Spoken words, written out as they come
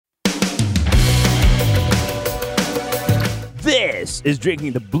This is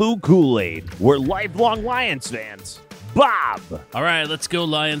Drinking the Blue Kool-Aid. We're lifelong Lions fans. Bob. All right, let's go,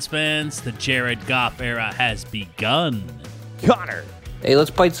 Lions fans. The Jared Goff era has begun. Connor. Hey, let's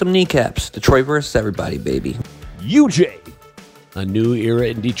bite some kneecaps. Detroit versus everybody, baby. UJ. A new era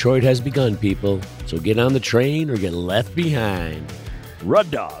in Detroit has begun, people. So get on the train or get left behind. Rud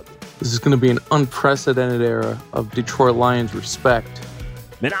Dog. This is going to be an unprecedented era of Detroit Lions respect.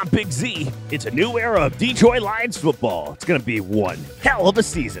 And I'm Big Z. It's a new era of Detroit Lions football. It's going to be one hell of a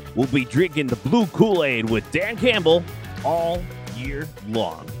season. We'll be drinking the Blue Kool-Aid with Dan Campbell all year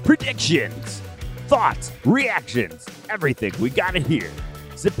long. Predictions, thoughts, reactions, everything. We got it here.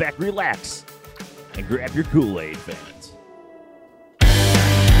 Sit back, relax, and grab your Kool-Aid, fans.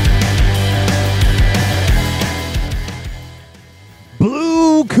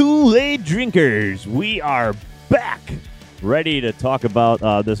 Blue Kool-Aid drinkers, we are back. Ready to talk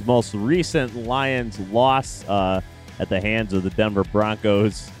about this most recent Lions loss at the hands of the Denver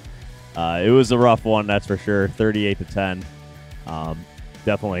Broncos. It was a rough one, that's for sure, 38-10.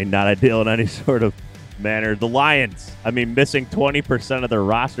 Definitely not ideal in any sort of manner. The Lions, missing 20% of their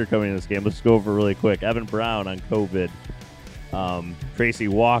roster coming in this game. Let's go over really quick. Evan Brown on COVID. Tracy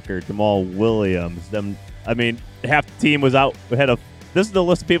Walker, Jamal Williams. Half the team was out. This is the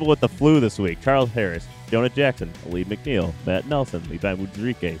list of people with the flu this week. Charles Harris, Jonah Jackson, Ali McNeil, Matt Nelson, Levi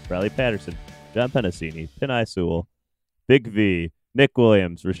Mudrike, Bradley Patterson, John Pennicini, Penei Sewell, Big V, Nick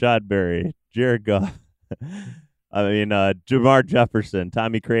Williams, Rashad Berry, Jared Goff, Jamar Jefferson,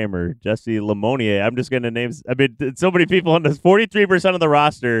 Tommy Kramer, Jesse Lemonier. I'm just going to name. So many people on this. 43% of the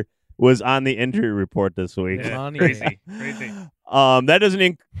roster was on the injury report this week. Yeah, crazy. That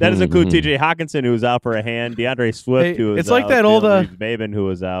doesn't include T.J. Hawkinson, who was out for a hand, DeAndre Swift, who was it's like out, that old Maven, who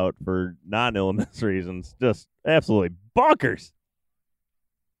was out for non-illness reasons. Just absolutely bonkers.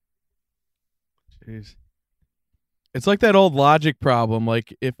 Jeez. It's like that old logic problem.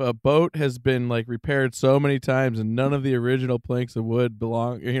 Like, if a boat has been repaired so many times and none of the original planks of wood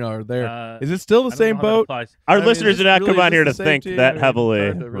belong, are there, is it still the same boat? Our listeners do not really come on here to the same think team? that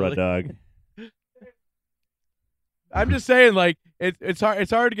heavily, Really? Red Dog. I'm just saying, it's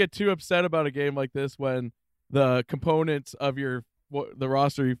hard to get too upset about a game like this when the components of the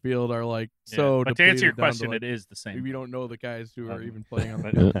roster you field are so. But to answer your depleted down question, to, it is the same. you don't know the guys who are even playing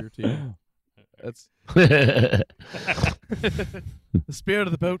on your team. That's the spirit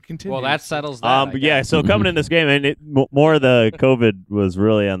of the boat continues. Well, that settles that. But yeah, so coming in this game, and more of the COVID was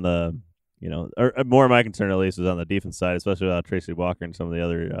really on the, or more of my concern at least was on the defense side, especially without Tracy Walker and some of the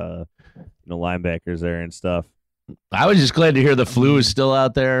other, linebackers there and stuff. I was just glad to hear the flu is still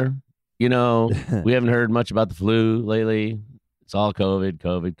out there. We haven't heard much about the flu lately. It's all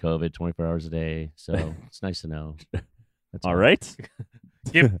COVID, 24 hours a day. So it's nice to know. That's all right.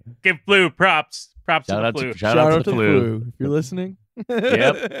 Give flu props. Props Shout to out the flu. Shout out to the flu. If you're listening.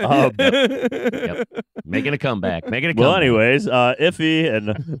 Yep. Making a comeback. Well, anyways, Iffy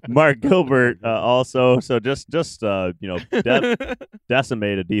and Mark Gilbert also. So just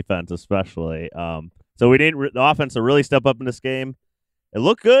decimated defense, especially. So we didn't the offense to really step up in this game. It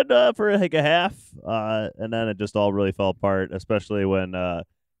looked good for a half, and then it just all really fell apart, especially when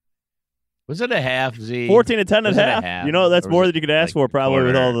was it a half, Z? 14-10 at half. That's more Or was than you could ask for, probably quarter?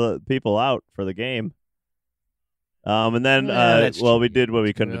 with all the people out for the game. And then, that's we true. did what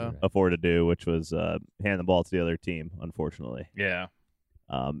we couldn't afford to do, which was hand the ball to the other team, unfortunately. Yeah.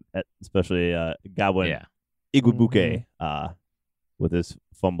 Especially Godwin Igwebuike with his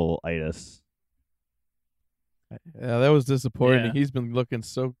fumble-itis. Yeah, that was disappointing. Yeah. He's been looking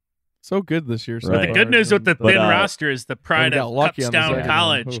so good this year. So Right. The good news with the But, thin roster is the pride got of lucky on the Cupstown second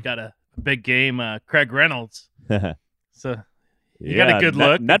College one. got a big game. Craig Reynolds. So you Yeah, got a good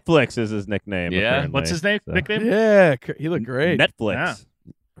look. Netflix is his nickname. Yeah. apparently. What's his name? So- Nickname? Yeah, he looked great. Netflix. Yeah.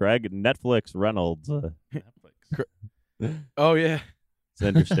 Craig Netflix Reynolds. Oh yeah. It's an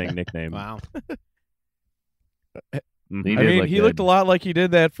interesting nickname. Wow. Mhm. He I did mean, look he good. looked a lot like he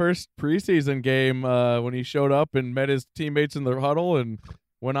did that first preseason game when he showed up and met his teammates in the huddle and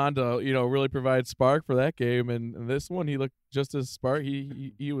went on to really provide spark for that game. And this one, he looked just as spark.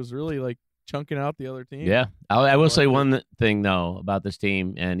 He was really chunking out the other team. Yeah, I will say one thing though about this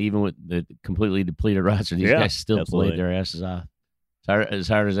team, and even with the completely depleted roster, these guys still absolutely. played their asses off as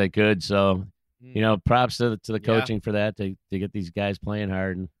hard as they could. So, props to the coaching for that to get these guys playing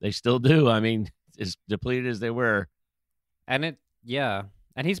hard, and they still do. As depleted as they were, And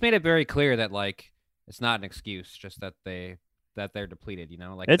and he's made it very clear that it's not an excuse, just that they're depleted.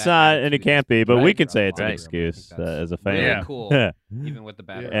 It's not, and it can't be, but we can say it's an Right. excuse I think as a that's really fan. cool, even with the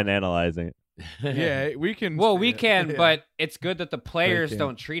bad. And analyzing it. Yeah, we can. Well, we can, yeah. but it's good that the players can.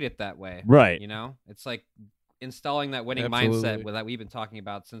 don't treat it that way. Right. It's like installing that winning Absolutely. mindset that we've been talking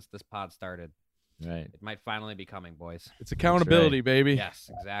about since this pod started. Right. It might finally be coming, boys. It's accountability, baby. Yes,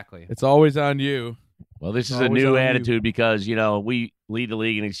 exactly. It's always on you. Well, this It's is a always new on you. attitude because, we lead the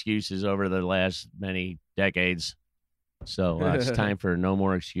league in excuses over the last many decades. So it's time for no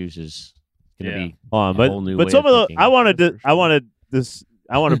more excuses. It's going to be Hold a on, whole new but way some of of the thinking. I wanted That's to for I sure. wanted this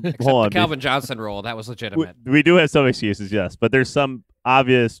I want to Except hold the on. Calvin Johnson rule, that was legitimate. We do have some excuses, yes, but there's some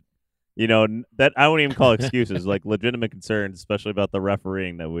obvious, that I wouldn't even call excuses, like legitimate concerns, especially about the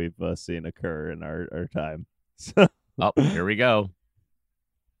refereeing that we've seen occur in our time. So Oh, here we go.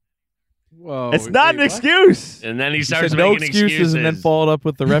 Whoa, it's not an wait, what? excuse. And then he You starts said no making excuses and then followed up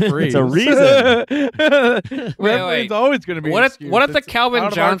with the referees. It's a reason. Referee's wait. always going to be. What an if excuse. what if the It's Calvin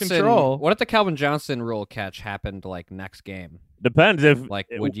out of our Johnson control. what if the Calvin Johnson rule catch happened like next game? Depends if Like,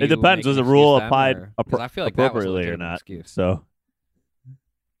 it, would it you depends. make Was an the rule excuse then, applied or- 'cause I feel like that was a appropriately or legitimate not? excuse. So,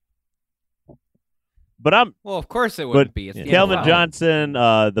 but I'm Well, of course it wouldn't be. It's the Calvin NFL. Johnson,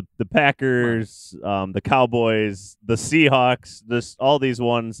 the Packers, the Cowboys, the Seahawks. All these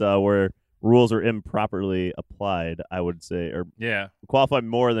ones where rules are improperly applied, I would say, or qualify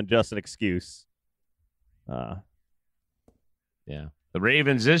more than just an excuse. Yeah. The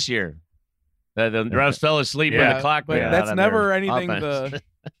Ravens this year. The refs fell asleep when Yeah, the clock but ran out that's on never their anything offense.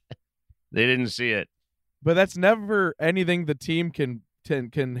 They didn't see it. But that's never anything the team can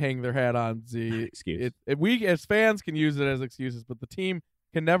hang their hat on. Z. Excuse. We as fans can use it as excuses, but the team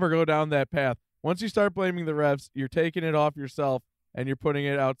can never go down that path. Once you start blaming the refs, you're taking it off yourself and you're putting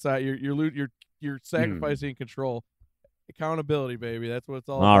it outside. You're sacrificing control. Accountability, baby. That's what it's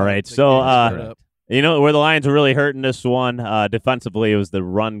all about. All right, They so, can't screw it up. Where the Lions are really hurting this one defensively, it was the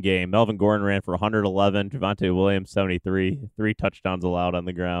run game. Melvin Gordon ran for 111, Javonte Williams 73, 3 touchdowns allowed on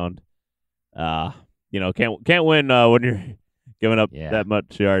the ground. Can't win when you're giving up that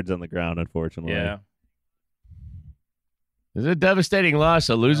much yards on the ground, unfortunately. Yeah. It was a devastating loss.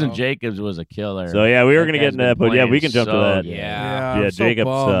 So losing No. Jacobs was a killer. So we were That going to guy's get into that, been but yeah, we playing can jump to so that. good. Yeah. I'm so Jacobs.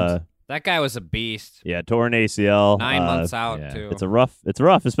 bummed. That guy was a beast. Torn ACL. 9 months out yeah. too. It's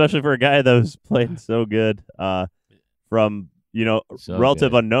rough, especially for a guy that was playing so good. From So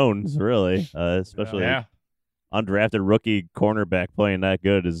relative good. unknowns, really, especially undrafted rookie cornerback playing that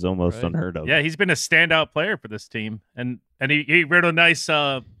good is almost Right. unheard of. Yeah, he's been a standout player for this team, and he wrote a nice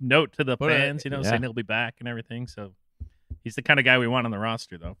note to the But, fans, yeah. saying he'll be back and everything. So he's the kind of guy we want on the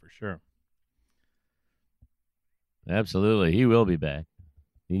roster, though, for sure. Absolutely. He will be back.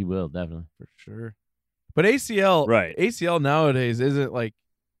 He will, definitely. For sure. But ACL, Right. ACL nowadays isn't like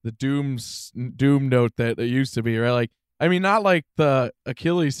the doom note that it used to be, right? Like, I mean, not like the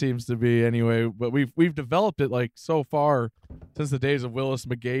Achilles seems to be anyway, but we've developed it like so far since the days of Willis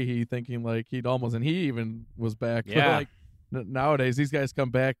McGahee, thinking like he'd almost, and he even was back. But, Yeah. like nowadays, these guys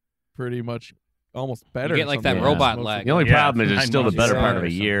come back pretty much almost better. get, like, that sometimes. robot Most of leg. The only Yeah, problem is it's 9 still the months. better part Yeah. of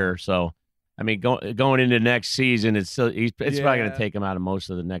a year. So, I mean, going into next season, it's probably going Yeah. to take him out of most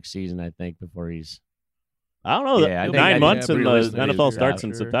of the next season, I think, before he's. I don't know. Yeah, I think 9 I- months yeah, and the realistically, NFL it's starts for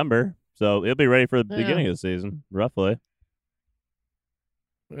in sure. September, so it'll be ready for the Yeah. beginning of the season, roughly.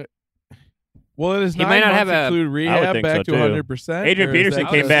 Well, it is He might not have include rehab think back so, to too. 100%. Adrian or is Peterson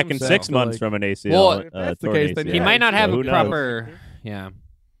that came just back in himself? 6 So, months like, from an ACL. Well, if that's the torn case, then ACL. He yeah, might not have So a who knows? proper. Yeah.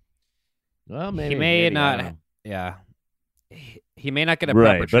 Well, maybe. may maybe, not- I don't know. Yeah. He may not get a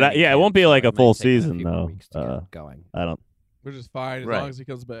Right, proper but, training yeah, it camp, won't be so like a it might full take him a season, few more though. weeks to get going. I don't. which is fine as Right. long as he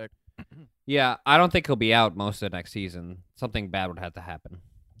comes back. Yeah, I don't think he'll be out most of next season. Something bad would have to happen.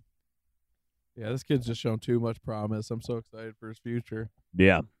 Yeah, this kid's just shown too much promise. I'm so excited for his future.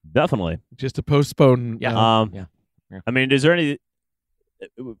 Yeah, definitely. Just to postpone. Yeah. Um, Yeah. I mean, is there any?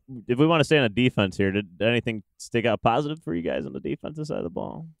 If we want to stay on the defense here, did anything stick out positive for you guys on the defensive side of the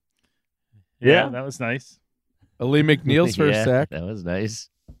ball? Yeah, Yeah. that was nice. Ali McNeil's first Yeah, sack. That was nice.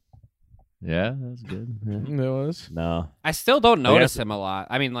 Yeah, that was good. Yeah. That was. No. I still don't I guess- notice him a lot.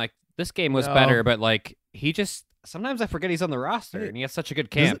 I mean, like, this game was No. better, but, like, he just. Sometimes I forget he's on the roster, Hey, and he has such a good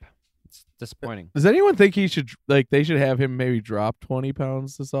does it- camp. It's disappointing. Does anyone think he should they should have him maybe drop 20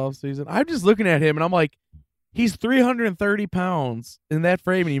 pounds this offseason? I'm just looking at him and I'm like, he's 330 pounds in that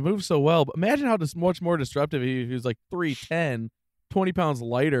frame and he moves so well. But imagine how much more disruptive he was like 310, 20 pounds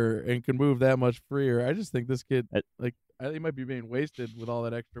lighter and can move that much freer. I just think this kid I think he might be being wasted with all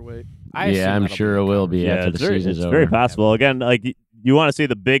that extra weight. I assume Yeah, I'm that'll sure be it will be Yeah, after the it's very, season's it's over. very possible. Again, like you want to see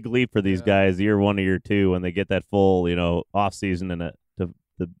the big leap for these Yeah. guys year 1 or year 2 when they get that full, off season and to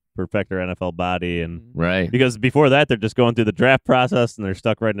perfect their NFL body, and Right. because before that they're just going through the draft process and they're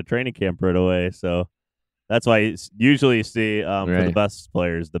stuck right in the training camp right away. So that's why usually you see for the Right. best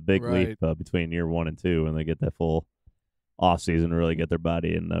players the big Right. leap between year 1 and 2 when they get that full off season, really get their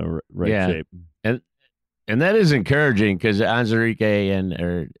body in the right Yeah. shape. And that is encouraging because Anzarike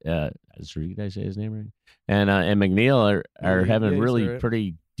did I say his name right? And McNeil are having yeah, you really said it.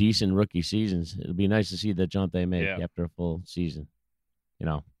 pretty decent rookie seasons. It'll be nice to see the jump they make Yeah. after a full season.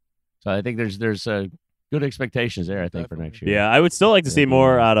 So I think there's good expectations there. I think for next year. Yeah, I would still like to see Yeah.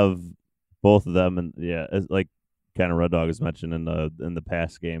 more out of both of them, and yeah, as, like kind of Red Dog has mentioned in the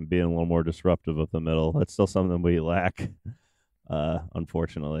past game, being a little more disruptive of the middle. That's still something we lack,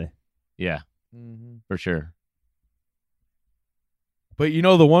 unfortunately. Yeah, Mm-hmm. for sure. But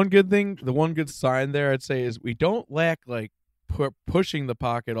the one good sign there, I'd say, is we don't lack like pushing the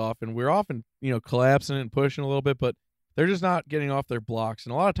pocket often. We're often collapsing it and pushing a little bit, but they're just not getting off their blocks.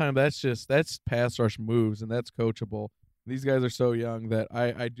 And a lot of time that's pass rush moves, and that's coachable. These guys are so young that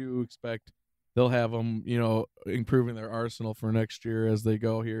I do expect they'll have them improving their arsenal for next year as they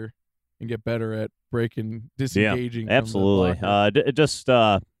go here and get better at disengaging. from the Absolutely. blocker. It just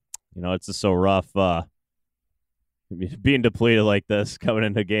it's just so rough. Being depleted like this coming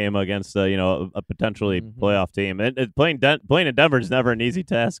into a game against a potentially Mhm. playoff team, and playing in Denver is never an easy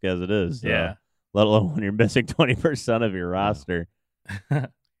task as it is. Yeah. Let alone when you're missing 20% of your roster. I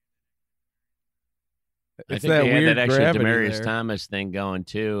It's think that they had weird that actually gravity Demarius there. Thomas thing going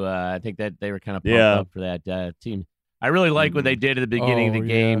too. I think that they were kind of pumped Yeah. up for that team. I really like what they did at the beginning of the Oh,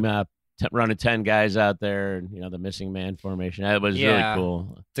 game, running 10 guys out there, and the missing man formation. That was Yeah. really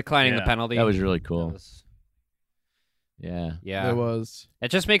cool. Declining the Yeah. penalty. That was really That cool. was- Yeah. yeah. It was. It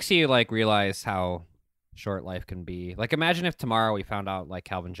just makes you realize how short life can be. Imagine if tomorrow we found out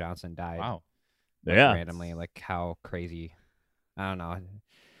Calvin Johnson died. Wow. Yeah. Randomly, how crazy. I don't know.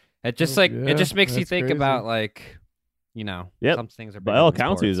 It just Oh, it just makes you that's think crazy. about Yep. some things are By bigger all than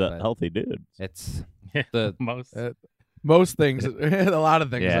accounts, he was sports, a but healthy dude. It's Yeah. the Most. Most things, a lot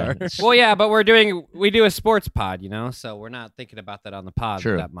of things Yeah. are. well, yeah, but we do a sports pod, so we're not thinking about that on the pod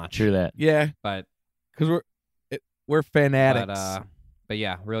True. that much. True that. Yeah, But because we're fanatics. but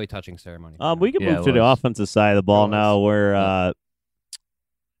yeah, really touching ceremony. We can Yeah, move it to the was. offensive side of the ball It was. now, where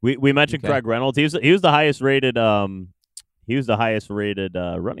we mentioned Okay. Craig Reynolds. He was the highest rated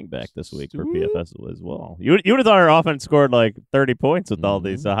running back this week for PFS as well. You would have thought our offense scored 30 points with all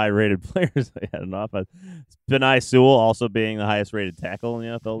these high rated players they had in offense. Benai Sewell also being the highest rated tackle in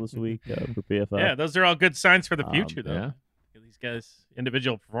the NFL this week for PFF. Yeah, those are all good signs for the future, though. Yeah. These guys'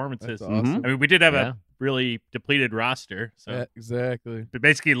 individual performances. That's awesome. I mean, we did have Yeah. a really depleted roster, so Yeah, exactly. we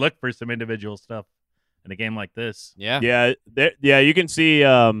basically look for some individual stuff in a game like this. yeah. You can see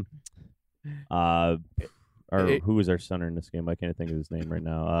It- who was our center in this game? I can't think of his name right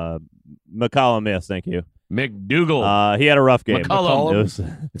now. McCollum, yes, thank you. McDougal. He had a rough game. McCollum. It was-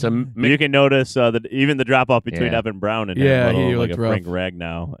 It's a you can notice that even the drop off between Yeah. Evan Brown and Yeah, him, he little, like looked a Frank rough.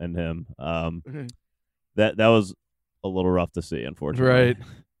 Ragnow and him. That was a little rough to see, unfortunately. Right.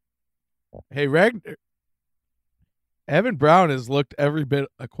 Hey, Evan Brown has looked every bit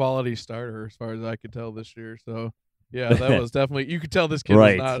a quality starter as far as I could tell this year. So, yeah, that was definitely you could tell this kid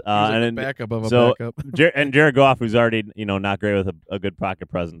Right. was not he was And a then- backup of a so- backup. And Jared Goff, who's already not great with a good pocket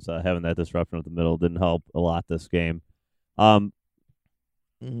presence, having that disruption at the middle didn't help a lot this game. But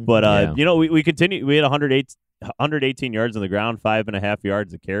Yeah. we continue. We had 118 yards on the ground, 5.5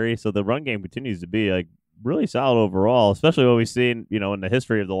 yards a carry. So the run game continues to be really solid overall, especially what we've seen in the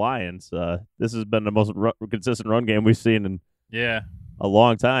history of the Lions. This has been the most consistent run game we've seen in Yeah. a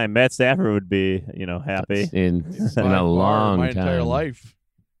long time. Matt Stafford would be happy. in By a far, long my time. entire life.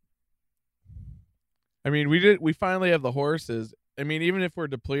 I mean, we finally have the horses. I mean, even if we're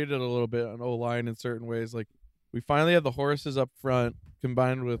depleted a little bit on O-line in certain ways, we finally have the horses up front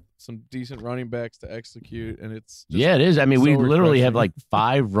combined with some decent running backs to execute, and it's just Yeah, it is. I mean, so we literally have refreshing.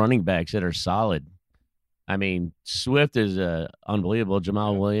 5 running backs that are solid. I mean, Swift is unbelievable.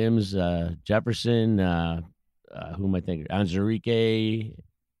 Jamal Williams, Jefferson, who am I thinking? Anzarike.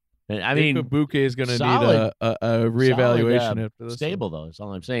 I mean, Buke is going to need solid- a reevaluation solid, after this. stable though. That's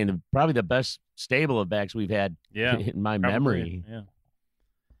all I'm saying. Probably the best stable of backs we've had Yeah. in my Probably, memory. Yeah.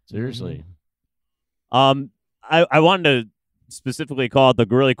 Seriously. I wanted to specifically call it the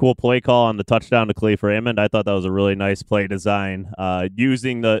really cool play call on the touchdown to Khalif Raymond. I thought that was a really nice play design.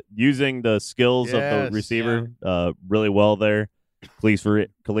 Using the skills of the Yes, receiver really well there.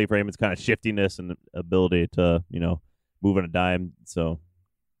 Khalif Raymond's kind of shiftiness and ability to move on a dime. So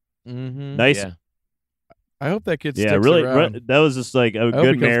Mm-hmm. nice. Yeah. I hope that kid Yeah, sticks really. around. That was just a hope he good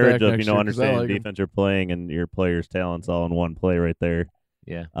comes marriage back of next year 'cause I understanding like the him. defense you're playing and your players' talents all in one play right there.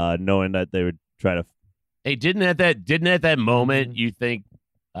 Yeah. Knowing that they would try to. Hey, didn't at that moment Mhm. you think,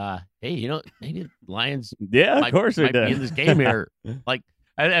 hey, maybe Lions Yeah, of might- course they might be did. in this game here? Like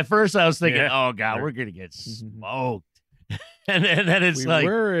at first I was thinking, Yeah. oh god, we're gonna get smoked. and then it's we like,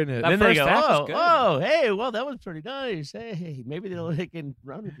 were in it. That then they first go, half was good. oh, hey, well, that was pretty nice. Hey, maybe they can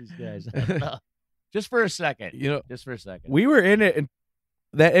run with these guys. I don't know. Just for a second. You know, Just for a second. we were in it, and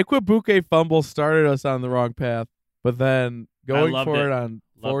that Ikwebuke fumble started us on the wrong path. But then going loved for it. it on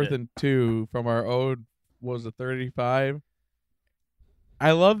Loved 4th it. and 2 from our own was a 35.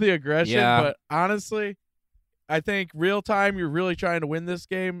 I love the aggression, Yeah. but honestly, I think real time you're really trying to win this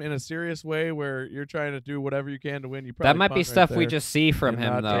game in a serious way where you're trying to do whatever you can to win. You probably That might be punt right stuff we there. just see from and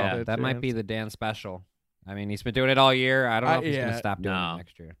him, not though. take that That might be chance. the Dan special. I mean, he's been doing it all year. I don't know if he's going yeah. to stop doing No. it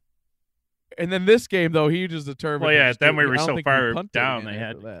next year. And then this game though, he just determined. Well, to yeah. just Then do we it. were I don't so think we far punted down, again they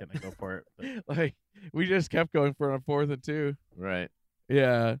had after that. to go for it. But Like we just kept going for it on 4th and 2. Right.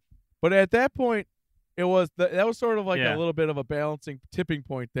 Yeah, but at that point, it was that was sort of like Yeah. a little bit of a balancing tipping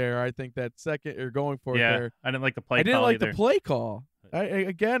point there. I think that second you're going for it yeah, there. I didn't like the play. I didn't call like either. the play call.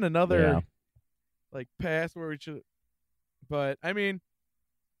 Again another Yeah. like pass where we should. But I mean,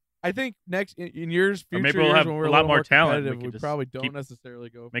 I think next in years, Or future maybe we'll years have when we're a a lot little more talent, we competitive, could we just probably don't keep necessarily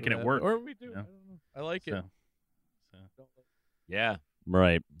go for making it that. work, or we do. you I know? don't know. I like it. So, Yeah.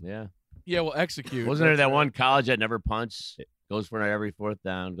 Right. Yeah. Yeah, we'll execute. Wasn't there That's that it. one college that never punts? Goes for it every 4th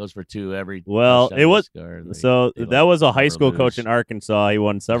down. Goes for 2 every. Well, touchdown it they was score, and so they that was a high never school coach lose. in Arkansas. He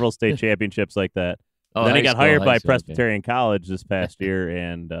won several state championships like that. Oh, then he high got school, hired high by school, okay. Presbyterian College this past year,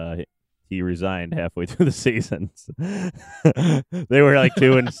 and he resigned halfway through the season. They were like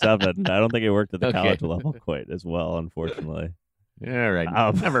 2-7. I don't think it worked at the Okay. college level quite as well, unfortunately. All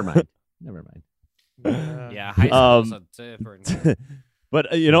right. Never mind. Never mind. Yeah, high school's Um, a different. But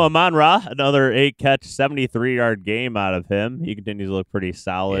Amon Ra, another 8-catch, 73-yard game out of him. He continues to look pretty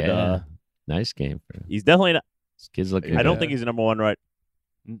solid. Yeah. Nice game for him. He's definitely not. These kids look good. I don't think he's the number one right.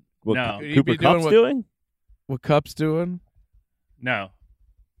 What No. Could he Cooper be doing Kupp's what- doing? What Cup's doing? no.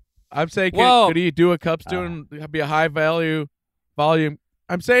 I'm saying, Well- could he do what Cup's doing? Be a high volume.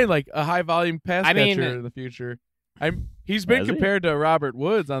 I'm saying like a high volume pass I mean- catcher in the future. He's been Has he? compared to Robert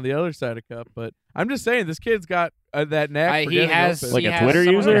Woods on the other side of Cup, but I'm just saying this kid's got that knack. For He getting has open. Like he a has Twitter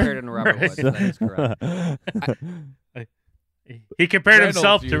someone user? compared to Robert Woods. That is correct. He compared Reynolds,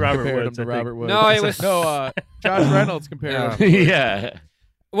 himself you to Robert compared Woods. him to I think. Robert Woods. No, it was no. Josh Reynolds compared Yeah. him. to Woods. Yeah.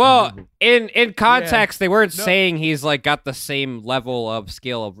 Well, in context, they weren't No. saying he's like got the same level of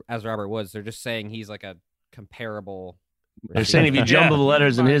skill as Robert Woods. They're just saying he's like a comparable. They're saying if you Yeah. jumble the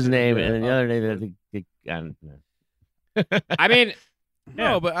letters in his name Yeah. and the other name, I don't know. I mean,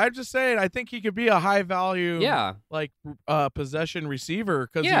 No, but I'm just saying I think he could be a high value, yeah, like possession receiver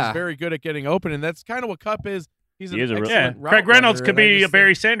because Yeah. he's very good at getting open, and that's kind of what Cup is. He's He an is a real- Yeah, excellent route Craig Reynolds runner, could and I be a just Barry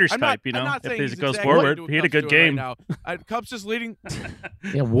think- Sanders I'm not, type, I'm not if saying he he's goes exactly forward. what He had a Cup's good doing game. right now. Cup's just leading.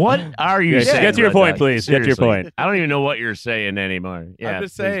 Yeah, what are you Yeah, saying? get to your about point, that? please. Get to your Seriously. point. I don't even know what you're saying anymore. Yeah,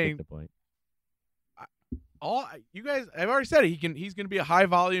 just please make saying- the point. All you guys, I've already said it. He's going to be a high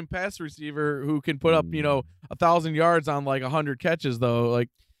volume pass receiver who can put up 1,000 yards on like 100 catches though, like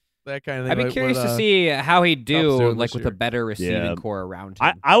that kind of thing. I'd be like curious what, to see how he'd Cup's do doing like this with year. a better receiving Yeah. core around I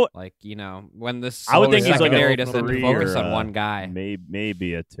him. I would Like when this I would think he's like a secondary doesn't 3 focus or, on one guy.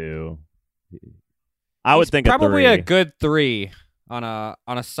 maybe a 2. I would He's think probably a a 3. good 3 on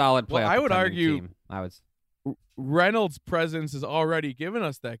a solid playoff. Well, I would contending argue- team. I would. Reynolds' presence has already given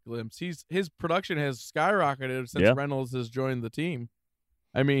us that glimpse. His production has skyrocketed since Yeah. Reynolds has joined the team.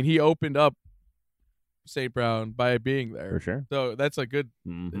 I mean, he opened up St. Brown by being there. For sure. So that's a good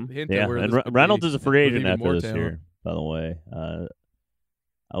Mhm. hint Yeah, at where and this could Reynolds be is a free with agent even after more this talent. year, by the way.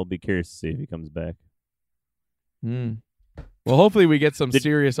 I'll be curious to see if he comes back. Well, hopefully we get some Did-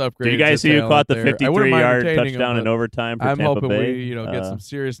 serious upgrades. Did you guys of see who talent caught the there. I wouldn't mind 53-yard retaining him, touchdown in but overtime for I'm Tampa hoping Bay? we get some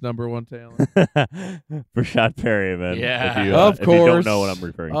serious number one talent. For Shot Perryman. Yeah. If you, Of if you don't course. know what I'm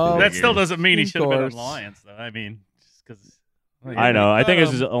referring Of to. That still doesn't mean he Of should have been on course. the Lions, though. I mean, just because. I know. I think it's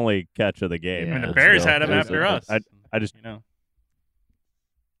Um, his only catch of the game. Yeah. I mean, the but Bears still, had him it was- after us. I just you know.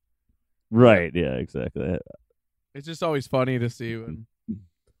 right. Yeah. Exactly. It's just always funny to see when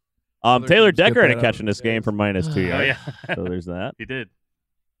other Taylor teams get Decker had a that catch out in of this the game days. for -2 Oh yards. yeah, So there's that. he did.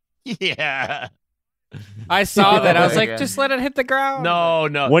 Yeah. I saw that. I was Oh my like, God. just let it hit the ground. No,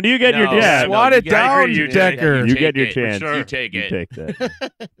 no. When do you get your No, yeah? no, Swat you it get- I down, agree, you Decker. You take get your it. chance. You take You it. take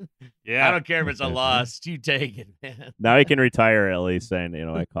that. Yeah, I don't care if it's a loss. You take it, man. Now he can retire at least, saying,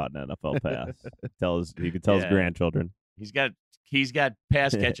 I caught an NFL pass. He can tell his Yeah. grandchildren. He's got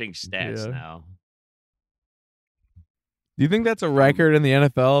pass catching stats Yeah. now. Do you think that's a record in the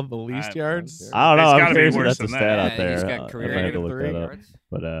NFL of the I least have no yards? idea. I don't know. It's I'm gotta be curious if worse that's a than stat that. out there. He's got I career might have to negative look 3 that up. yards.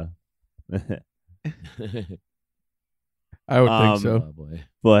 But I would Um, think so. Oh boy.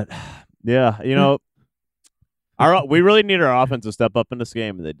 But yeah, we really need our offense to step up in this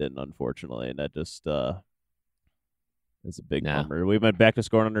game, and they didn't, unfortunately. And that just It's a big No. bummer. We went back to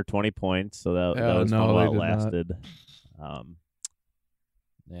scoring under 20 points, so that Oh, was no, fun they while it did not. lasted.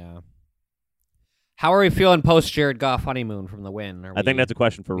 Yeah. How are we feeling post Jared Goff honeymoon from the win? Are I think we that's a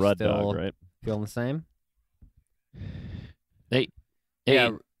question for we Rudd still- Dog, right? feeling the same. Hey,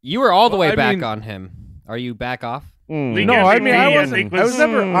 Yeah, you were all the Well, way I back mean- on him. Are you back off? League No, I mean, I MVP, was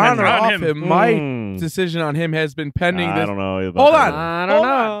never on or on off him. him. My decision on him has been pending. I This. don't know. About Hold that. on. I don't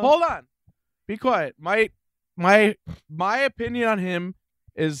know. Hold on. Be quiet. My opinion on him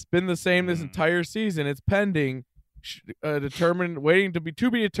has been the same this entire season. It's pending, determined, waiting to be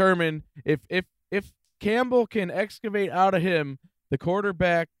determined. If Campbell can excavate out of him the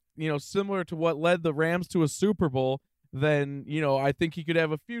quarterback, similar to what led the Rams to a Super Bowl, then I think he could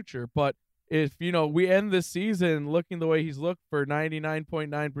have a future. But if we end this season looking the way he's looked for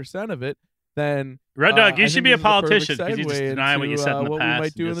 99.9% of it, then Red Dog, you I should think be a this is the perfect politician because you just segue deny what you into, said in the what we past.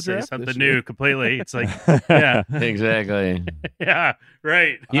 might do and in just the say draft something this new year. completely. It's like, yeah, exactly. yeah,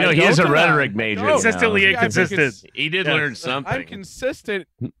 right. You know, I he is a don't rhetoric deny. major. No. now. Consistently I think inconsistent. it's- He did Yes. learn something. I'm consistent.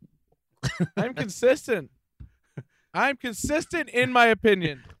 I'm consistent. I'm consistent in my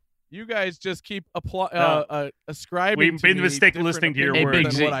opinion. You guys just keep ascribing. We to made the me mistake different listening to your opinions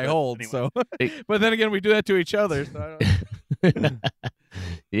words. than what I hold. Anyway. So, Hey. but then again, we do that to each other. So I don't...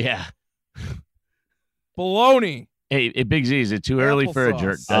 Yeah. Baloney. Hey, Big Z, is it too early for a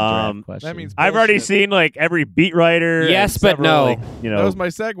Applesauce. draft question? That means I've already bullshit. seen like every beat writer. Yes, and but several, no. like, That was my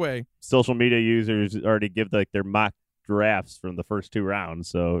segue. social media users already give like their mock drafts from the first two rounds.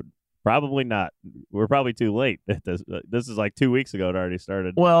 So probably not. We're probably too late. This is like 2 weeks ago. It already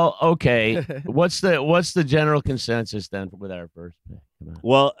started. Well, okay. What's the general consensus then with our first pick? Come on.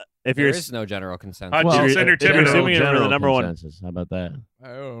 Well, if There you're is no general consensus. Well, if Center you're Thibodeau. assuming you're the number one, consensus. How about that? I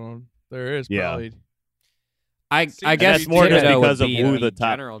don't know. There is Yeah. probably. I and guess that's more just Thibodeau would because of be who the the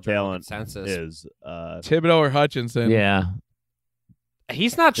top general talent consensus. is. Thibodeau or Hutchinson. Yeah.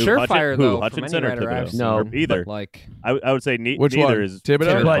 He's not Who, surefire who, though. From Hutchinson any or writer I've Thibodeau? seen. No, Or either. But, like, I would say Which neither one? is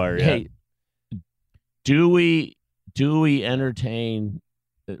Thibodeau? But surefire yet. hey, do we entertain?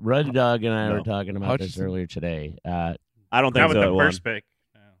 Rudd Dog and I No. were talking about this Hutchinson. earlier today. I don't think Not with so. the at one. first pick.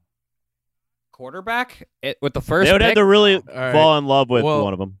 quarterback with the first They would have pick? to really right. fall in love with Well,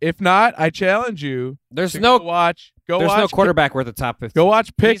 one of them. If not, I challenge you. There's to no go watch. Go there's watch. no quarterback worth the top 15. Go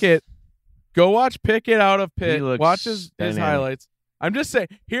watch Pickett. Go watch Pickett out of Pitt. He looks Watch his dynamic. highlights. I'm just saying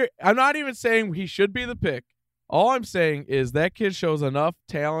here. I'm not even saying he should be the pick. All I'm saying is that kid shows enough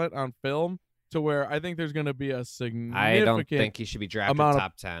talent on film to where I think there's going to be a significant I don't think he should be drafted amount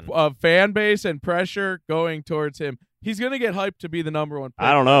top 10. fan base and pressure going towards him. He's going to get hyped to be the number one pick.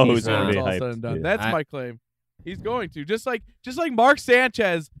 I don't know He's who's going not. to be All said hyped. and done. Yeah. That's I- my claim. He's going to just like Mark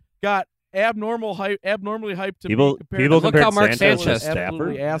Sanchez got abnormally hyped to People- be compared people to Look compared how Mark Sanchez to Sanchez-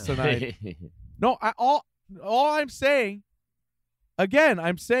 absolutely Stafford. asinine. No, all I'm saying, again,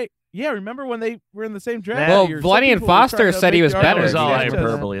 I'm saying, yeah. Remember when they were in the same draft? Well, year? Some Valenian people were Foster trying to said he make was the That better. was argument all against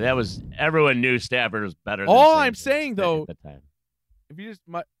Sanchez. hyperbole. That was everyone knew Stafford was better. Than All I'm Sanchez saying, though, at the time. If you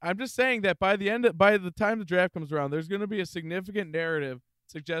I'm just saying that by the time the draft comes around, there's going to be a significant narrative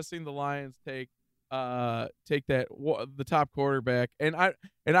suggesting the Lions take the top quarterback, and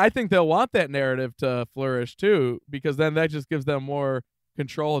I think they'll want that narrative to flourish too, because then that just gives them more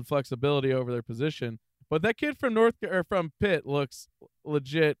control and flexibility over their position. But that kid from Pitt looks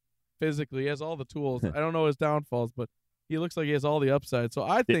legit physically. He has all the tools. I don't know his downfalls, but he looks like he has all the upside. So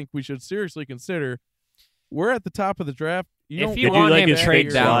I think we should seriously consider. We're at the top of the draft. If don't you Did want like him his trade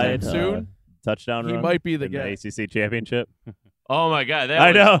fake down slide, soon, touchdown he run might be the in guy. the ACC championship? Oh my God, that I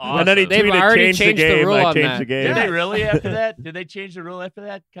was know. awesome. And then he They've tweeted, already "Change the changed the game. rule I on changed that. the game." Did they really after that? Did they change the rule after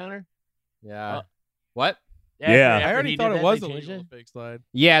that, Connor? Yeah. What? Yeah. I already he thought did it that, was they changed illegal it? to fake slide.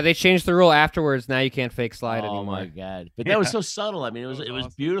 Yeah, they changed the rule afterwards. Now you can't fake slide Oh anymore. my God! But that was so subtle. I mean, it was That was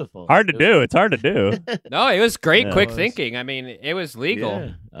awesome. beautiful. Hard to It do. It's hard to do. No, it was great, Yeah. quick It was. thinking. I mean, it was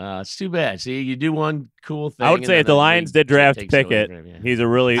legal. Yeah. It's too bad. See, you do one cool thing. I would and say then if the league Lions did draft takes it away Pickett, from you. he's a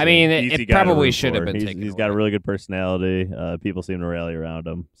really I mean, easy it guy to probably root should have for. been He's taken He's got a away. really good personality. People seem to rally around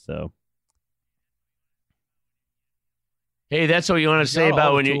him. So Hey, that's what you want to He's say got all about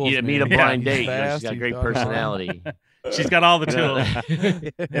the when tools, you meet a man. blind He's date. fast, She's got he's great got- personality. She's got all the tools.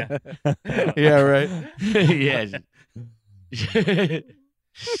 Yeah, right. yes.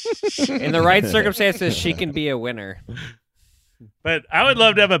 In the right circumstances, she can be a winner. But I would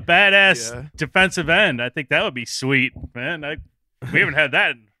love to have a badass Yeah. defensive end. I think that would be sweet, man. We haven't had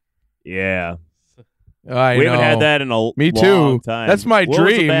that. yeah, I we know. haven't had that in a Me long too. time. That's my What was the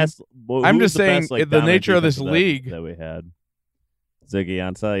dream. best- who I'm was just the saying, best, like, the dominant nature of this defensive end league. that we had. Ziggy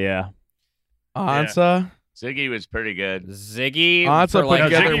Ansah, yeah. Ansah. Ziggy was pretty good. Ziggy Ansah for put like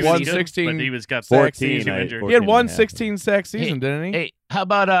together Ziggy was half good, season. 116 but he was got 14, season I- injured. 14. He had 14 one and a half. 16 sack season, didn't he? Hey, how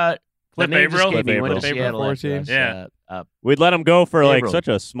about Cliff the name just Averill? escaped me. Went to Cliff Seattle after 14. us, Yeah. We'd let him go for like Averill. such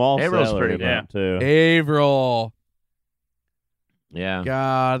a small Averill's salary pretty amount too. Averill. Yeah.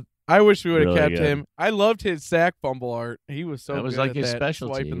 God, I wish we would have Really kept good. him. I loved his sack fumble art. He was so That was good like at his that,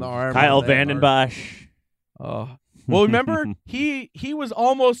 specialty. swiping the arm. Kyle on that art. Vandenbosch. Oh. Well, remember he was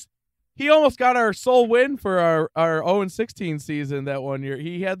almost got our sole win for our 0-16 season that one year.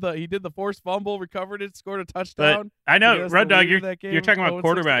 He did the forced fumble, recovered it, scored a touchdown. I know, Get us Red the Dog, lead in that game, you're talking about 0-16,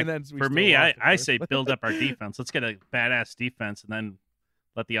 quarterback. and then we For still me, lost, of I course. say build up our defense. Let's get a badass defense and then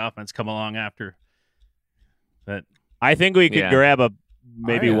let the offense come along after. But I think we could Yeah. grab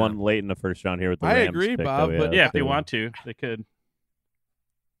maybe yeah. one late in the first round here with the I Rams agree, pick Bob, that we but have, yeah, if they too. want to, they could.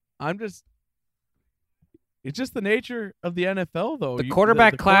 It's just the nature of the NFL, though. The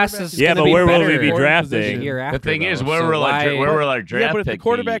quarterback class is Yeah, gonna but be where will better we be the drafting? year The after, thing is, though. where So will our draft but if the pick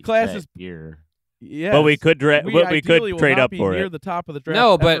quarterback be class that is- year? Yes. But we could we we ideally could will trade not up be for near it. the top of the draft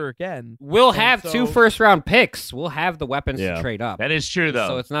No, but ever again. We'll And have so- 2 first-round picks. We'll have the weapons Yeah. to trade up. That is true, though.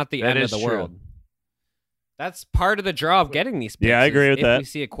 So it's not the That end of is the true. world. That's part of the draw of getting these picks. Yeah, I agree is with if that. we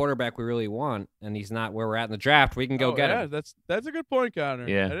see a quarterback we really want and he's not where we're at in the draft, we can go get yeah, him. That's a good point, Connor.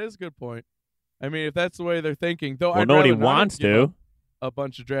 Yeah. That is a good point. I mean, if that's the way they're thinking, though, Well, I'd nobody rather not wants give to. up a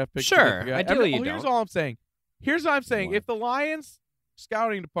bunch of draft picks. to Sure, get the guy. ideally you Here's don't. all I'm saying. Here's what I'm saying. What? If the Lions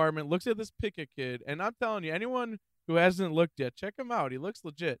scouting department looks at this Pickett kid, and I'm telling you, anyone who hasn't looked yet, check him out. He looks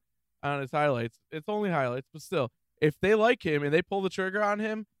legit on his highlights. It's only highlights, but still, if they like him and they pull the trigger on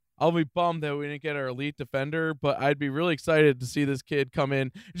him, I'll be bummed that we didn't get our elite defender, but I'd be really excited to see this kid come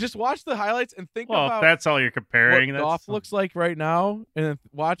in. Just watch the highlights and think Well, if about that's all you're comparing, what that's Goff looks like right now, and then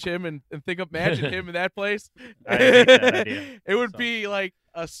watch him and imagine him in that place. I hate that idea. It would So. be like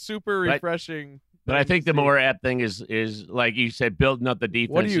a super But- refreshing. But I thing think to the see. more apt thing is like you said, building up the What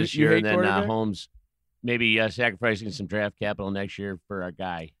do defense you- this you year, hate and then quarterback? Holmes maybe sacrificing some draft capital next year for our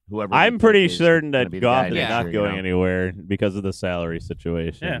guy, whoever. I'm we pretty think is certain gonna that be the Goff guy is next not year, going you know? anywhere because of the salary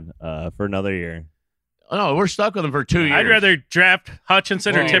situation for another year. Oh, no, we're stuck with him for 2 years. I'd rather draft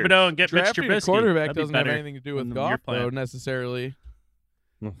Hutchinson or Well, Thibodeau and get Mitch drafting Trubisky. a quarterback That'd be doesn't have better anything to do with than your Goff, plan. though, necessarily.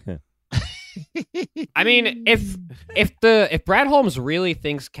 I mean, if Brad Holmes really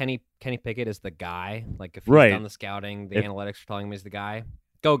thinks Kenny Pickett is the guy, like if he's Right. done the scouting, the If- analytics are telling him he's the guy,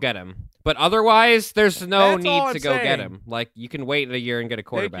 go get him. But otherwise, there's no That's all need I'm to go get saying. him. Like you can wait a year and get a Thank you,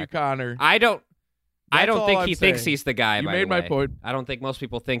 quarterback. Connor. I don't That's all think I'm he thinks saying. he's the guy. You by made the my way. point. I don't think most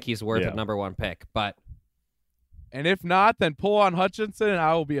people think he's worth Yeah. a number 1 pick. But And if not, then pull on Hutchinson, and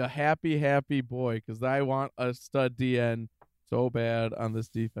I will be a happy, happy boy because I want a stud DN so bad on this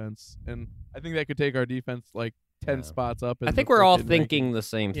defense. And I think that could take our defense like 10 Yeah. spots up. in I think the we're all frickin' thinking the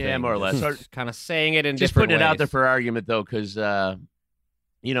same thing. Yeah, more or less. Just kind of saying it in Just different putting it out there ways. for argument, though, because there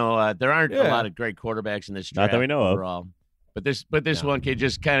aren't a Yeah. lot of great quarterbacks in this Not draft that we know of. overall. But this No. one kid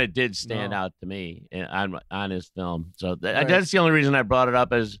just kind of did stand No. out to me on his film. So Right. that's the only reason I brought it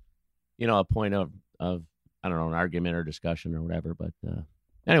up as a point of I don't know, an argument or discussion or whatever. But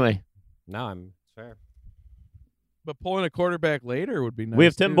anyway, No, I'm fair. But pulling a quarterback later would be nice. We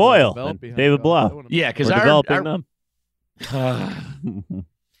have Tim too, to Boyle develop and behind David Goff. Blah. That wouldn't- yeah, because We're developing them.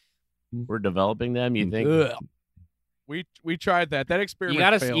 we're developing them. You think? Ugh. We tried that. That experiment. You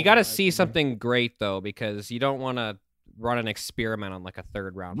gotta failed, you gotta in my see opinion. something great though, because you don't want to run an experiment on like a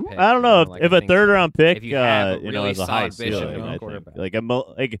 3rd round pick. I don't you know Like, if I a think 3rd round pick, if you have a has really a high solid vision ceiling. of a I think. quarterback.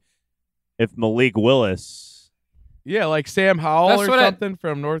 Like if Malik Willis. Yeah, like Sam Howell That's or what I- something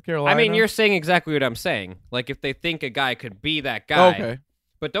from North Carolina. I mean, you're saying exactly what I'm saying. Like if they think a guy could be that guy, okay.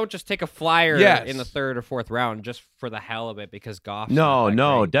 but don't just take a flyer Yes. in the 3rd or 4th round just for the hell of it because Goff's No, not that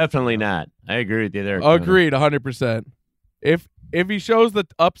no, great. definitely not. I agree with you there. Connor. Agreed, 100%. If he shows the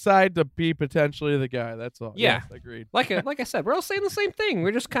upside to be potentially the guy, that's all. Yeah. Yes, agreed. Like I said, we're all saying the same thing.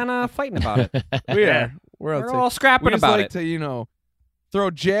 We're just kind of fighting about it. We are. We're on We're the same- all scrapping we just about like it. to, throw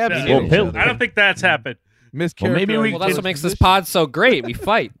jabs Yeah. at Well, each Pitt- other. I don't think that's happened. Mischaracterize maybe we- Well, that's each what makes other's this pod so great. We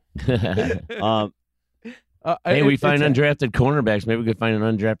fight. Um, Hey, we it's find a- undrafted cornerbacks. Maybe we could find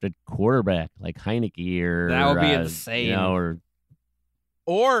an undrafted quarterback like Heineke or That would be You insane. know, or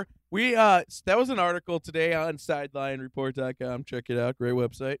Or we that was an article today on SidelineReport.com. Check it out, great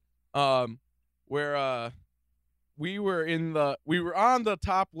website. Where we were on the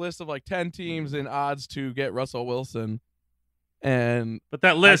top list of like 10 teams in odds to get Russell Wilson, and But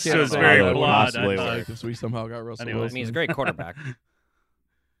that list I can't was say very how that would flawed. possibly I thought. work. because we somehow got Russell Anyway. I Wilson. mean, he's a great quarterback.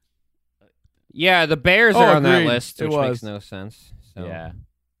 Yeah, the Bears are Oh, on that agreed. list, It which makes was. no sense. So. yeah.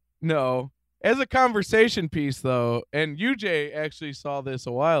 No. As a conversation piece, though, and UJ actually saw this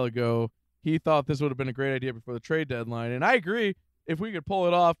a while ago, he thought this would have been a great idea before the trade deadline. And I agree. If we could pull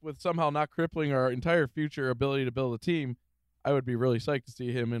it off with somehow not crippling our entire future ability to build a team, I would be really psyched to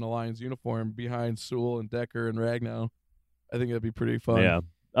see him in a Lions uniform behind Sewell and Decker and Ragnow. I think that'd be pretty fun.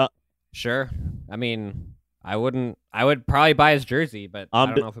 Yeah. Sure. I mean, I would probably buy his jersey, but I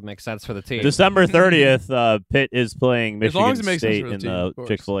don't know if it makes sense for the team. December 30th, Pitt is playing As long Michigan as it makes sense State for the in team, of the course.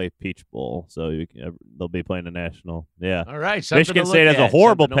 Chick-fil-A Peach Bowl, so they'll be playing the national. Yeah. All right. something Michigan to State look has a at,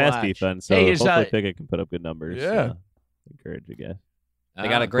 horrible something to pass watch. defense, so Hey, is, hopefully Pickett can put up good numbers. Yeah. Encourage you guys. They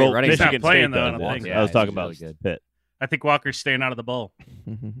got a great running Michigan back. Michigan playing, State though, I does. don't think. I Yeah, was talking he's about really good. Pitt. I think Walker's staying out of the bowl.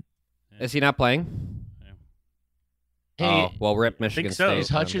 Is he not playing? Hey, Oh, well, rip I Michigan think so. State. Is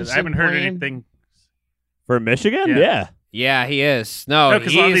Hutchinson I haven't heard playing? anything. For Michigan? Yeah. Yeah. Yeah, he is. No, No,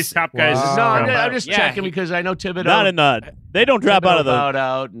 because a lot of he's these top guys. Wow. No, drop I'm out. just Yeah, checking he- because I know Thibodeau. Not in the. They don't drop out of the. bowed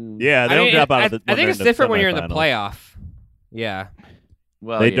out. And, Yeah, they I don't mean, drop out I, of the. I when think they're it's in different when you're in the semifinals. playoff. Yeah.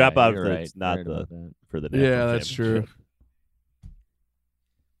 well, They yeah, drop out you're if right. it's not Right the- about that. for the national Yeah, that's championship. true.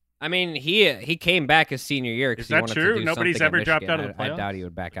 I mean, he came back his senior year because Is he that wanted true? to do Nobody's something at ever dropped Michigan. out of the I playoffs? doubt he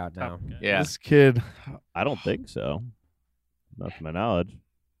would back out now. Top guy. Yeah. This kid. I don't think so. Not to my knowledge.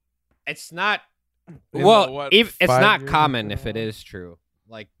 It's not. In Well, the, what, it's 5 not years common ago? if it is true.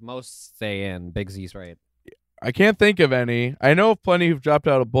 Like most stay in. Big Z's right. I can't think of any. I know of plenty who've dropped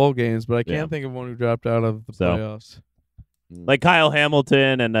out of bowl games, but I can't Yeah. think of one who dropped out of the So, playoffs. Like Kyle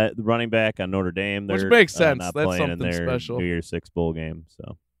Hamilton and the running back on Notre Dame, Which they're makes sense. not That's playing in something their special. New Year's Six bowl game.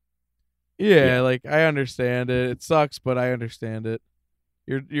 So Yeah, Yeah. like I understand it. It sucks, but I understand it.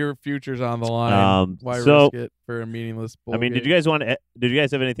 Your future's on the line. Why so, risk it for a meaningless bowl I mean, game? did you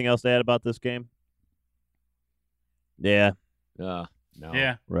guys have anything else to add about this game? Yeah, No.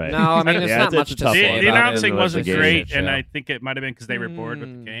 Yeah. right. No, I mean, it's Yeah, not it's much a to tough say one. The about it. announcing wasn't game great, shit and show. I think it might have been because they were bored with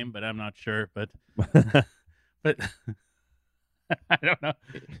the Mm. game, but I'm not sure. But I don't know.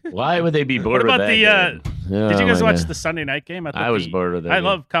 Why would they be bored What with about that the? game? Did you Oh guys my watch God. the Sunday night game? I was bored with that. I game.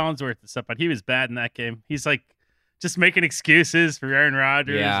 love Collinsworth and stuff, but he was bad in that game. He's like just making excuses for Aaron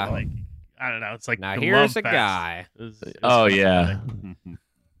Rodgers. Yeah. Like I don't know. It's like Now the here's love a fest. guy. It was Oh, pathetic.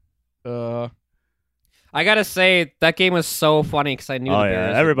 yeah. I gotta say that game was so funny because I knew. Oh, the yeah, Bears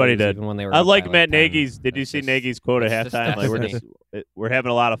would everybody lose did. even when they were I up like by, Matt 10. Nagy's. Did you It's see just- Nagy's quote at it's just halftime? Like destiny. we're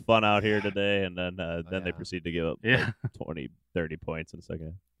having a lot of fun out here today, and then they yeah. proceed to give up Yeah. 20, 30 points in a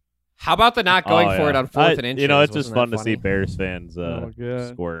second. How about the not going Oh, for yeah. it on fourth and inches? You know, it's just Wasn't fun that to see funny? Bears fans Oh, God.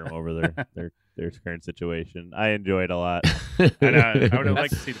 squirm over their current situation. I enjoy it a lot. I know. I would have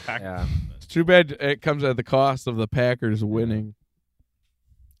liked to see the Packers. Yeah. It's too bad it comes at the cost of the Packers winning.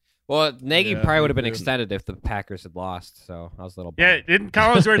 Well, Nagy Yeah, probably me would have been too. extended if the Packers had lost. So I was a little. Yeah, bummed. didn't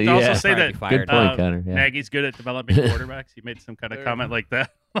Collinsworth Yeah. also say Probably that fired Good point, uh, Connor. Yeah. Nagy's good at developing quarterbacks? He made some kind of comment like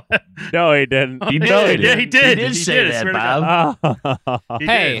that. No, he didn't. He No, did. Yeah, he did. He did say I that, swear to God. Bob. He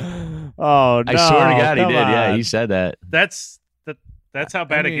Hey. did. Oh no! I swear to God, he come did. Yeah, on. he said that. That's how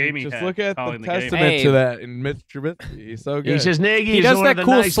bad I mean, a game he just had. look at the calling the game. testament Hey. to that in Mitch Trubisky. He's so good. He says Nagy He is does one that of the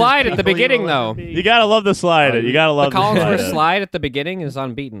cool nicest slide at the people beginning, you'll though. ever meet. You gotta love the slide. You gotta The love the Collinsworth slide. slide at the beginning is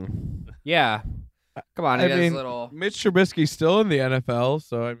unbeaten. Yeah. Come on, he I does mean, little. Mitch Trubisky's still in the NFL,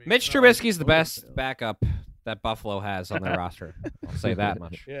 so I mean, Mitch it's not Trubisky's the like- best backup that Buffalo has on their roster. I'll say that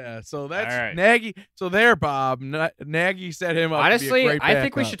much. Yeah, so that's All right. Nagy. So there, Bob. Nagy set him up. Honestly, to be a great I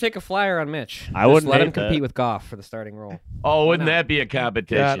think we backup. should take a flyer on Mitch. I Just wouldn't let him hate that. compete with Goff for the starting role. Oh, wouldn't not? that be a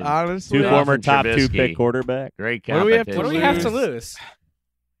competition? God, honestly, Two Goff former and top two Trubisky. pick quarterback. Great What do we have competition. to What do we have to lose?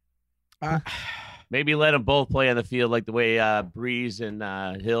 lose? Maybe let them both play on the field like the way Breeze and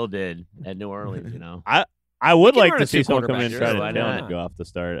Hill did at New Orleans. You know. I would can like run to a see someone come in and two-quarterback try show, to why challenge not? go off the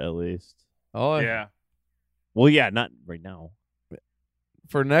start at least. oh, Yeah. Well, yeah, not right now.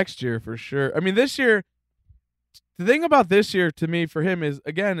 for next year for sure. I mean, this year, the thing about this year to me for him is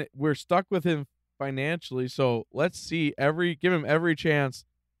again we're stuck with him financially, so let's see give him every chance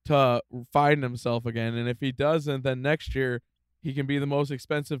to find himself again, and if he doesn't, then next year he can be the most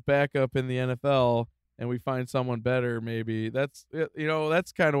expensive backup in the NFL, and we find someone better. Maybe that's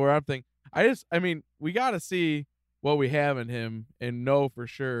that's kind of where I'm thinking. I mean, we got to see what we have in him and know for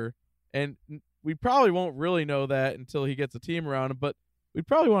sure, and we probably won't really know that until he gets a team around him, but. We'd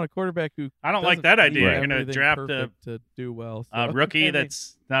probably want a quarterback who I don't like doesn't that need idea. You're going to everything draft a perfect to do well. So, rookie I mean,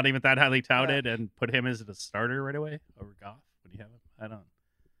 that's not even that highly touted and put him as the starter right away over Goff. Would you have him? I don't.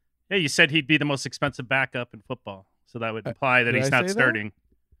 Yeah, you said he'd be the most expensive backup in football, so that would imply that did he's I not say that? starting.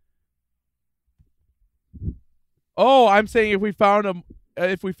 Oh, I'm saying if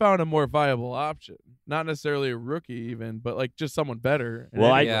we found a more viable option, not necessarily a rookie even, but like just someone better. in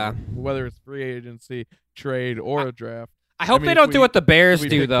Well, any Yeah. way, whether it's free agency, trade, or a draft. I hope mean, they if don't do we- what the Bears we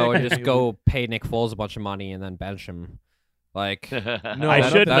do pick though, and Pickett, just he go pay Nick Foles a bunch of money and then bench him. Like, No, I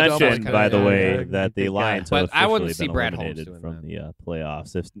that's- should that's mention, kinda- by the yeah, way, yeah, that the Lions have But I wouldn't officially see been Brad Holmes eliminated doing from that. the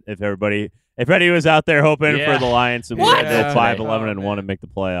playoffs. If Freddie was out there hoping Yeah. for the Lions to What? go 5-11 Oh, and 1 man. and make the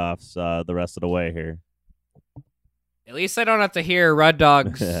playoffs the rest of the way here. at least I don't have to hear Red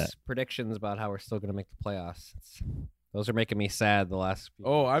Dog's predictions about how we're still going to make the playoffs. Those are making me sad the last few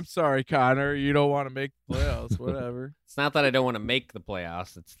Oh, weeks. I'm sorry, Connor. You don't want to make the playoffs. Whatever. It's not that I don't want to make the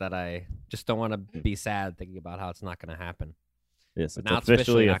playoffs. It's that I just don't want to be sad thinking about how it's not going to happen. Yes, But it's now it's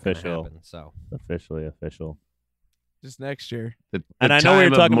officially not gonna official. happen, so Officially official. Just next year. And I know we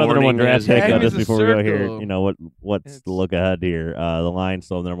were talking about the number one draft pick Time just is a before we go here. circle. You know what's It's- the look ahead here? The Lions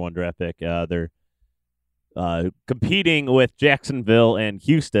still have the number one draft pick. They're competing with Jacksonville and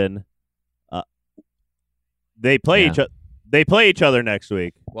Houston. They play Yeah. each other. They play each other next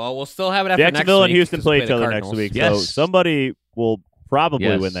week. well, we'll still have it after Jacksonville next and week Houston 'cause play we each the other next Cardinals. week. So Yes. somebody will probably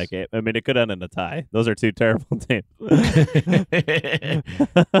Yes. win that game. I mean, it could end in a tie. Those are two terrible teams. If they Yeah,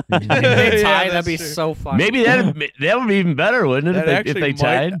 tie, that'd that's be true. so fun. Maybe that would be even better, wouldn't it? That If they actually might-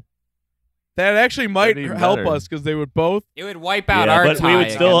 tied. That actually might That'd be help better. us because they would both. it would wipe out Yeah, our but we tie.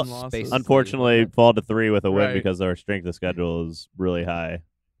 would still, against basically- Unfortunately, fall to 3 with a win Right. because our strength of schedule is really high.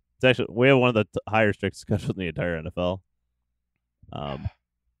 It's actually we have one of the higher strength schedules in the entire NFL.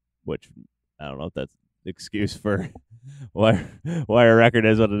 Which I don't know if that's an excuse for why our record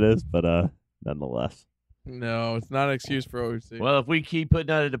is what it is, but nonetheless. No, it's not an excuse for OC. Well, if we keep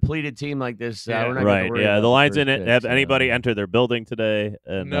putting out a depleted team like this, we're not gonna Right, worry yeah. about The Lions first didn't pick, have so- anybody enter their building today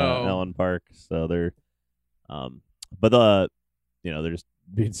in No. Allen Park, so they're but they're just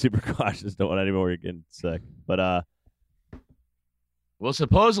being super cautious, don't want anybody getting sick. But Well,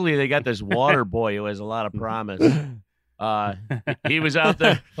 supposedly they got this water boy who has a lot of promise. He was out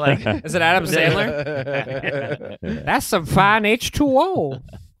there like Is it Adam Sandler? That's some fine H2O.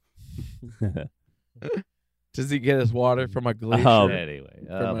 Does he get his water from a glacier? Anyway,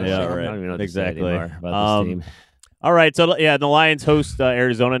 From yeah, I don't right. even know what to say Exactly. anymore about this team. all right, so yeah, the Lions host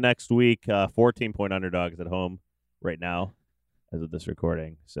Arizona next week. 14-point underdogs at home right now, as of this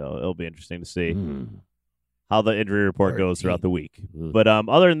recording. So it'll be interesting to see how the injury report goes throughout the week. But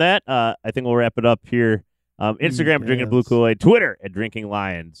other than that, I think we'll wrap it up here. Instagram, Drinking Blue Kool-Aid. Twitter, at Drinking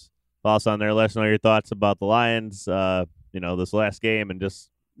Lions. Follow us on there. Let us know your thoughts about the Lions, this last game, and just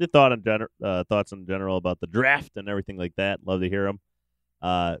your thoughts in general about the draft and everything like that. Love to hear them.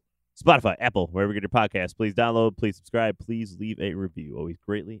 Spotify, Apple, wherever you get your podcast. Please download, please subscribe, please leave a review. Always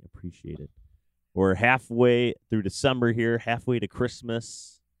greatly appreciated. We're halfway through December here, halfway to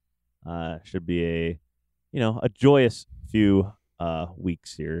Christmas. Should be a joyous few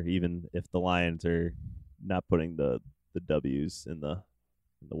weeks here, even if the Lions are not putting the W's in the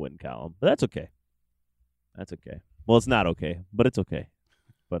win column. But that's okay. That's okay. Well, it's not okay, but it's okay.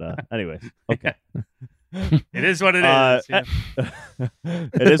 But anyways, okay. It is what it is. Yeah.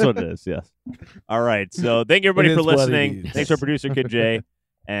 It is what it is, yes. All right. So thank you, everybody, It for is what it listening. is. Thanks to our producer, Kid J.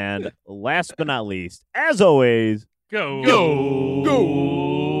 And last but not least, as always, Go.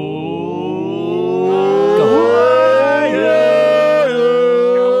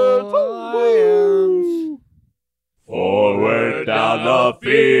 Forward down the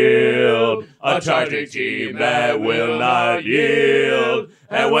field, a charging team that will not yield.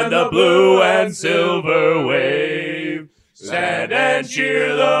 And when the blue and silver wave, stand and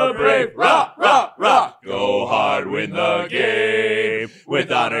cheer the brave. Rock, rock, rock. Go hard, win the game.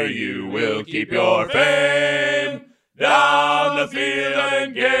 With honor you will keep your fame. Down the field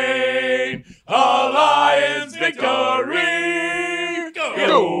and gain a Lions victory.